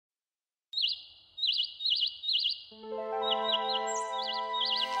Okay,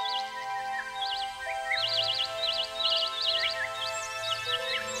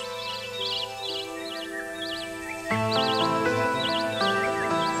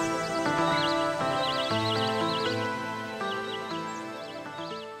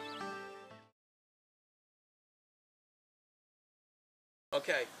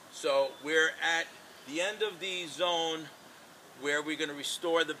 so we're at the end of the zone where we're going to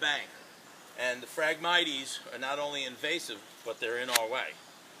restore the bank. And the Phragmites are not only invasive, but they're in our way.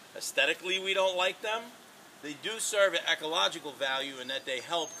 Aesthetically, we don't like them. They do serve an ecological value in that they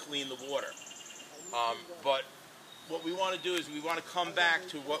help clean the water. But what we want to do is we want to come back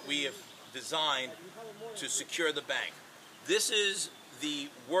to what we have designed to secure the bank. This is the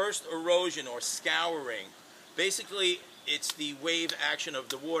worst erosion or scouring. Basically, it's the wave action of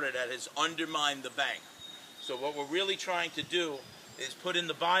the water that has undermined the bank. So what we're really trying to do is put in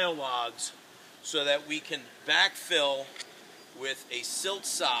the biologs so that we can backfill with a silt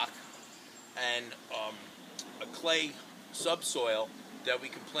sock and a clay subsoil that we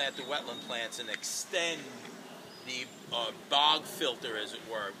can plant the wetland plants and extend the bog filter, as it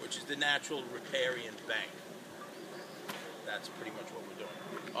were, which is the natural riparian bank. That's pretty much what we're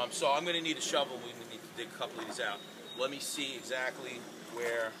doing. So I'm going to need a shovel. We're going to need to dig a couple of these out. Let me see exactly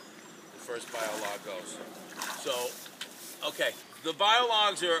where the first biolog goes. So, okay, the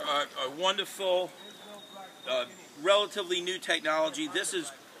biologs are wonderful, relatively new technology. This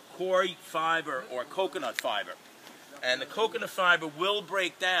is core fiber or coconut fiber. And the coconut fiber will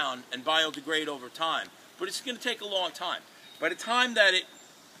break down and biodegrade over time, but it's going to take a long time. By the time that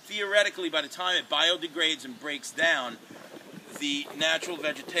theoretically, by the time it biodegrades and breaks down, the natural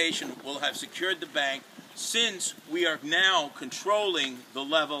vegetation will have secured the bank, since we are now controlling the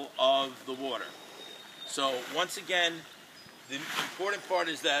level of the water. So once again, the important part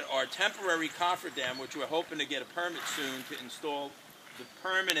is that our temporary cofferdam, which we're hoping to get a permit soon to install the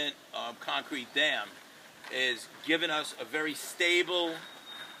permanent concrete dam, is giving us a very stable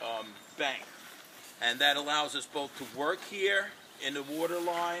bank. And that allows us both to work here in the water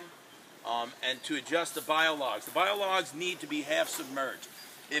line and to adjust the biologs. The biologs need to be half submerged.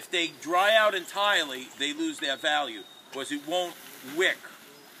 If they dry out entirely, they lose their value because it won't wick.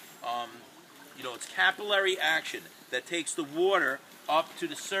 It's capillary action that takes the water up to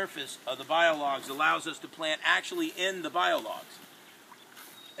the surface of the biologs, allows us to plant actually in the biologs.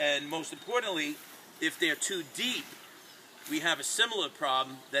 And most importantly, if they're too deep, we have a similar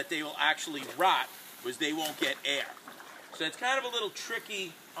problem that they will actually rot because they won't get air. So it's kind of a little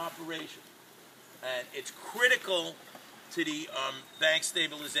tricky operation. And it's critical to the bank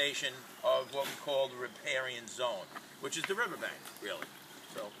stabilization of what we call the riparian zone, which is the riverbank, really.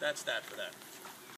 So that's that for that.